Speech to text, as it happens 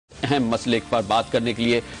अहम मसले पर बात करने के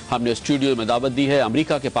लिए हमने स्टूडियो में दावत दी है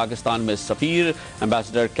अमेरिका के पाकिस्तान में सफ़ीर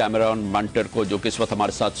एम्बेसडर कैमरन मंटर को, जो कि इस वक्त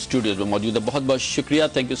हमारे साथ स्टूडियो में मौजूद है। बहुत बहुत शुक्रिया,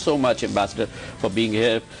 thank you so much ambassador for being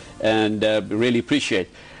here and really appreciate.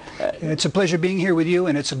 It's a pleasure being here with you,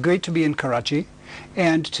 and it's great to be in Karachi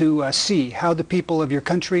and to see how the people of your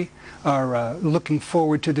country are looking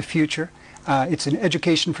forward to the future. It's an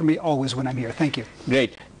education for me always when I'm here. Thank you.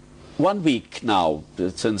 Great. 1 week now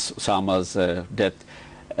since Osama's death,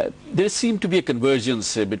 there seemed to be a convergence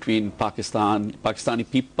between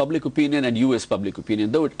Pakistani public opinion and US public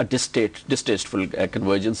opinion, though a distasteful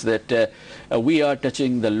convergence that we are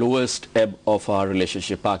touching the lowest ebb of our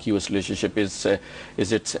relationship. Pak-US relationship is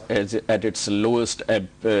at its lowest ebb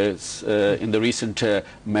in the recent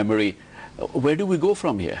memory. Where do we go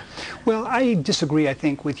from here? Well, I disagree, I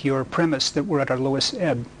think, with your premise that we're at our lowest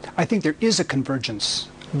ebb. I think there is a convergence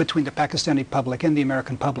between the Pakistani public and the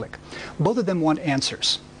American public. Both of them want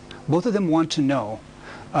answers. Both of them want to know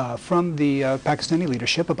from the Pakistani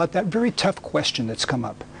leadership about that very tough question that's come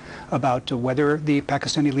up about whether the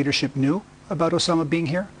Pakistani leadership knew about Osama being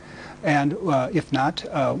here, and if not,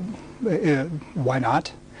 why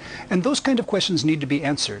not? And those kind of questions need to be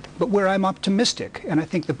answered. But where I'm optimistic, and I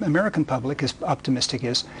think the American public is optimistic,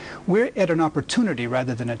 is we're at an opportunity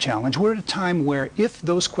rather than a challenge. We're at a time where if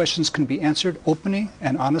those questions can be answered openly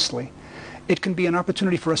and honestly, it can be an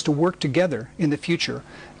opportunity for us to work together in the future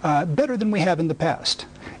better than we have in the past.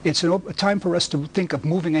 It's a time for us to think of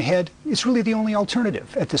moving ahead. It's really the only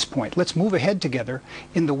alternative at this point. Let's move ahead together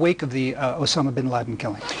in the wake of the Osama bin Laden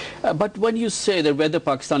killing. But when you say that whether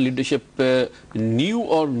Pakistan leadership knew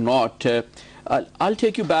or not, I'll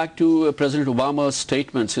take you back to President Obama's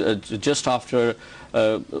statements just after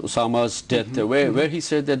Osama's death, where he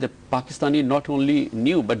said that the Pakistani not only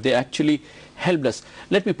knew, but they actually helped us.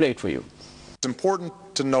 Let me play it for you. It's important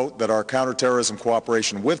to note that our counterterrorism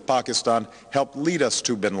cooperation with Pakistan helped lead us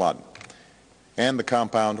to bin Laden and the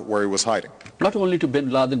compound where he was hiding. Not only to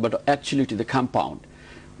bin Laden, but actually to the compound.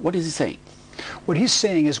 What is he saying? What he's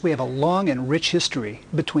saying is we have a long and rich history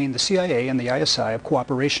between the CIA and the ISI of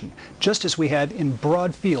cooperation, just as we had in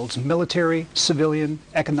broad fields, military, civilian,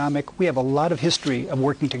 economic. We have a lot of history of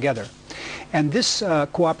working together. And this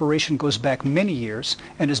cooperation goes back many years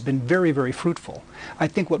and has been very, very fruitful. I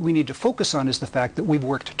think what we need to focus on is the fact that we've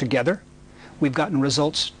worked together, we've gotten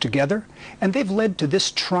results together, and they've led to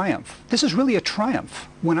this triumph. This is really a triumph.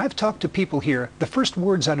 When I've talked to people here, the first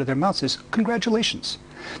words out of their mouths is, congratulations.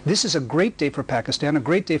 This is a great day for Pakistan, a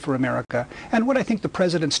great day for America, and what I think the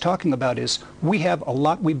President's talking about is we have a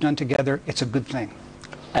lot we've done together. It's a good thing.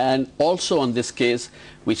 And also on this case,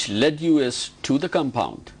 which led US to the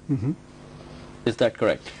compound. Is that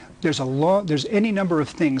correct? There's any number of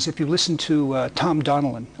things. If you listen to Tom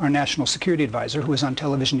Donilon, our national security advisor, who was on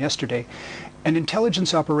television yesterday, an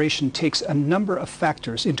intelligence operation takes a number of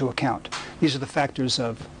factors into account. These are the factors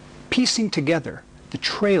of piecing together the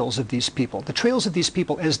trails of these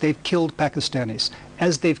people as they've killed Pakistanis,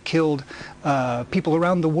 as they've killed people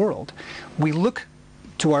around the world. We look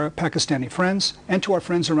to our Pakistani friends and to our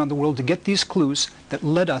friends around the world to get these clues that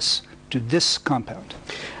led us to this compound.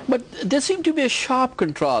 But there seemed to be a sharp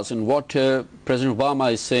contrast in what President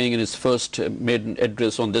Obama is saying in his first maiden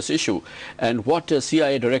address on this issue and what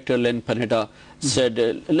CIA Director Len Panetta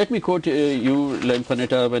said. Let me quote you, Len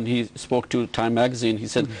Panetta, when he spoke to Time magazine. He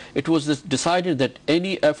said, it was decided that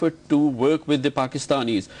any effort to work with the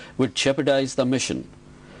Pakistanis would jeopardize the mission.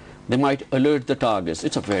 They might alert the targets.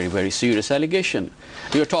 It's a very, very serious allegation.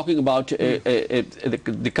 You're talking about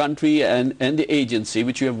the country and the agency,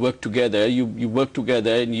 which you have worked together. You worked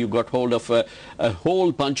together and you got hold of a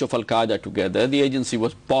whole bunch of Al-Qaeda together. The agency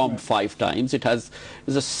was bombed 5 times. It has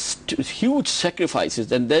huge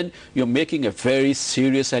sacrifices. And then you're making a very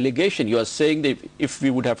serious allegation. You are saying that if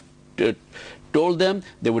we would have told them,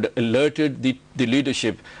 they would have alerted the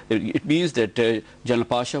leadership. It means that General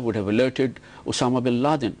Pasha would have alerted Osama bin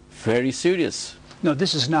Laden. Very serious. No,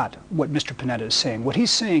 this is not what Mr. Panetta is saying. What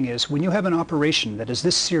he's saying is when you have an operation that is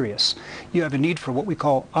this serious, you have a need for what we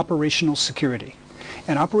call operational security.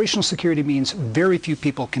 And operational security means very few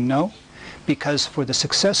people can know, because for the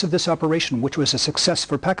success of this operation, which was a success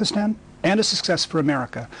for Pakistan and a success for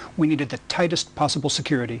America, we needed the tightest possible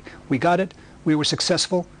security. We got it. We were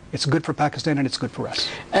successful. It's good for Pakistan and it's good for us.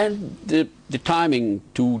 And the timing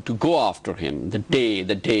to go after him, the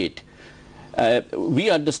date. We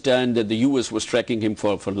understand that the US was tracking him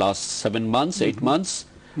for last 7 months, 8 months.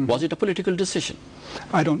 Was it a political decision?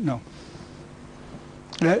 I don't know.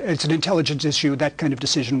 It's an intelligence issue. That kind of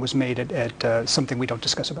decision was made at something we don't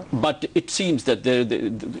discuss about. But it seems that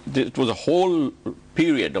it was a whole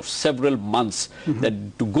period of several months that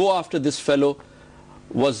to go after this fellow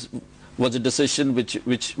was a decision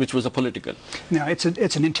which was a political? No, it's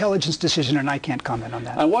an intelligence decision, and I can't comment on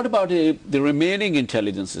that. And what about the remaining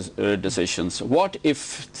intelligence decisions? What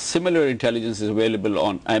if similar intelligence is available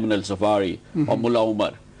on Ayman al-Zawahiri or Mullah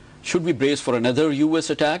Omar? Should we brace for another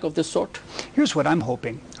U.S. attack of this sort? Here's what I'm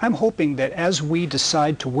hoping. I'm hoping that as we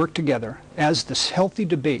decide to work together, as this healthy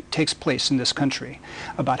debate takes place in this country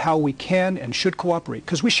about how we can and should cooperate,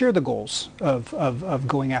 because we share the goals of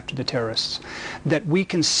going after the terrorists, that we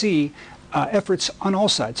can see efforts on all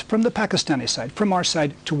sides, from the Pakistani side, from our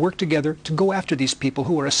side, to work together to go after these people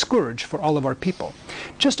who are a scourge for all of our people.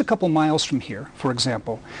 Just a couple miles from here, for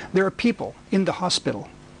example, there are people in the hospital,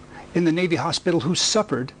 in the Navy hospital, who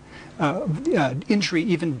suffered injury,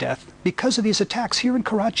 even death, because of these attacks here in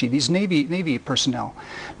Karachi, these Navy personnel.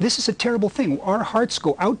 This is a terrible thing. Our hearts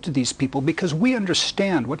go out to these people because we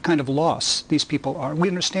understand what kind of loss these people are. We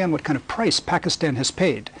understand what kind of price Pakistan has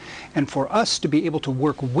paid. And for us to be able to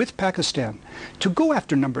work with Pakistan to go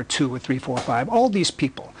after number 2 or 3, 4, 5, all these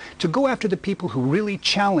people, to go after the people who really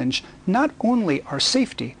challenge not only our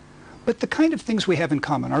safety, but the kind of things we have in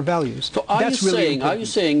common, our values. So are you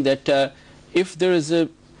saying that if there is a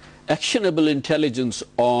actionable intelligence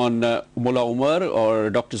on Mullah Omar or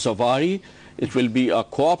Dr. Zawahiri, it will be a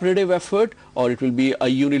cooperative effort or it will be a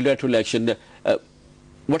unilateral action?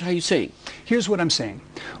 What are you saying? Here's what I'm saying.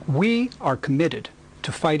 We are committed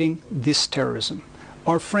to fighting this terrorism.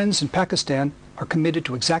 Our friends in Pakistan are committed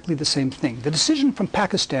to exactly the same thing. The decision from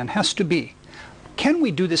Pakistan has to be, can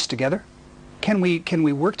we do this together? Can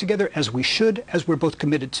we work together as we should, as we're both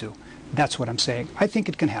committed to? That's what I'm saying. I think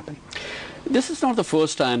it can happen. This is not the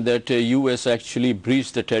first time that U.S. actually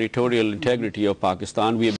breached the territorial integrity of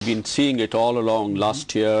Pakistan. We have been seeing it all along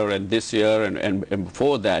last year and this year and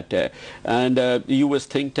before that. And U.S.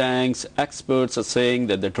 think tanks, experts are saying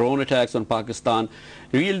that the drone attacks on Pakistan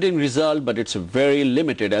yielding result, but it's very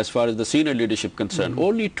limited as far as the senior leadership concerned.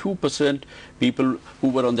 Only 2% people who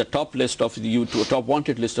were on the top list of the top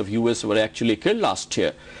wanted list of U.S. were actually killed last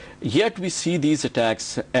year. Yet we see these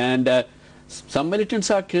attacks, and some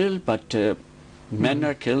militants are killed, but men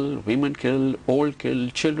are killed, women killed, old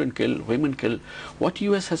killed, children killed, women killed. What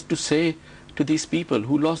U.S. has to say to these people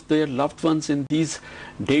who lost their loved ones in these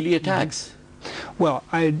daily attacks? Well,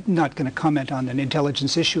 I'm not going to comment on an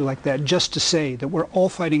intelligence issue like that, just to say that we're all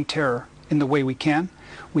fighting terror in the way we can.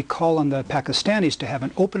 We call on the Pakistanis to have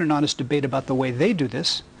an open and honest debate about the way they do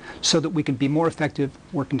this so that we can be more effective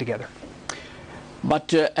working together.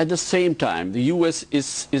 But at the same time, the U.S.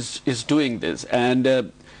 is doing this,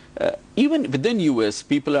 and even within U.S.,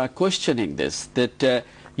 people are questioning this, that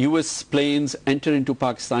U.S. planes enter into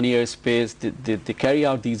Pakistani airspace, they carry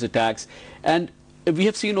out these attacks, and we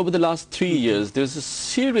have seen over the last 3 years, there's a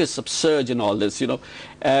serious upsurge in all this,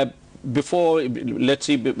 before, let's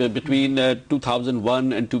see, between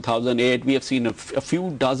 2001 and 2008, we have seen a few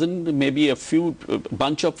dozen, maybe a few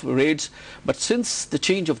bunch of raids. But since the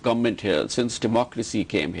change of government here, since democracy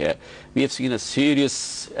came here, we have seen a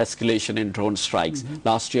serious escalation in drone strikes.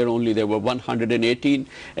 Last year only there were 118,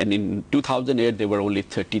 and in 2008 there were only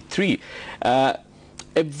 33.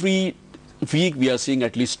 Every week we are seeing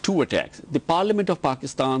at least 2 attacks. The Parliament of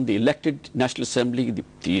Pakistan, the elected National Assembly,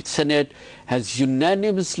 the Senate has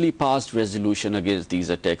unanimously passed resolution against these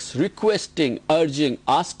attacks, requesting, urging,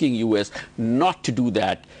 asking U.S. not to do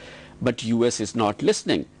that. But U.S. is not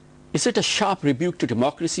listening. Is it a sharp rebuke to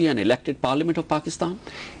democracy and elected Parliament of Pakistan?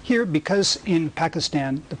 Here, because in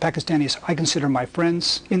Pakistan, the Pakistanis I consider my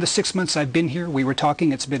friends. In the 6 months I've been here, we were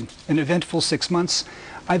talking, it's been an eventful 6 months.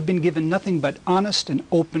 I've been given nothing but honest and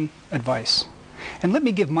open advice. And let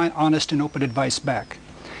me give my honest and open advice back.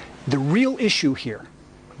 The real issue here,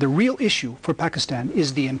 the real issue for Pakistan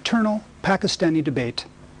is the internal Pakistani debate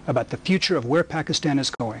about the future of where Pakistan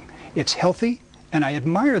is going. It's healthy, and I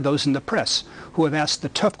admire those in the press who have asked the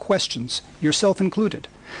tough questions, yourself included.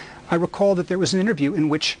 I recall that there was an interview in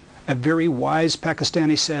which a very wise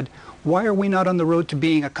Pakistani said, "Why are we not on the road to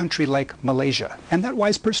being a country like Malaysia?" And that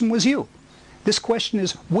wise person was you. This question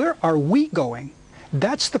is, where are we going?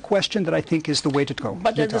 That's the question that I think is the way to go.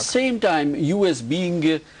 But at the same time, U.S.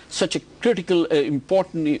 being such a critical,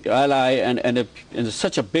 important ally and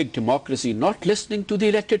such a big democracy, not listening to the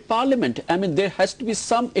elected parliament. I mean, there has to be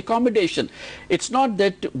some accommodation. It's not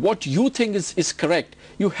that what you think is correct.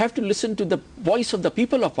 You have to listen to the voice of the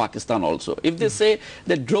people of Pakistan also. If they say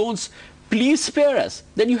that drones, please spare us,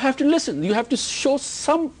 then you have to listen. You have to show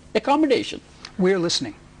some accommodation. We're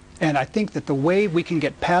listening. And I think that the way we can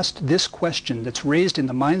get past this question that's raised in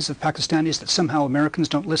the minds of Pakistanis that somehow Americans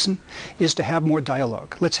don't listen is to have more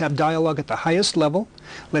dialogue. Let's have dialogue at the highest level.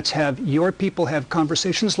 Let's have your people have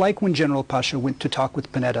conversations like when General Pasha went to talk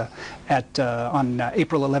with Panetta on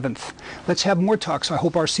April 11th. Let's have more talks. I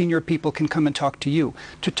hope our senior people can come and talk to you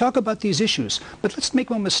to talk about these issues. But let's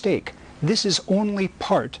make no mistake. This is only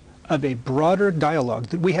part of a broader dialogue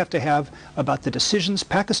that we have to have about the decisions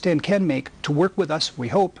Pakistan can make to work with us, we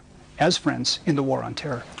hope, as friends in the war on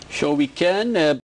terror. Sure we can.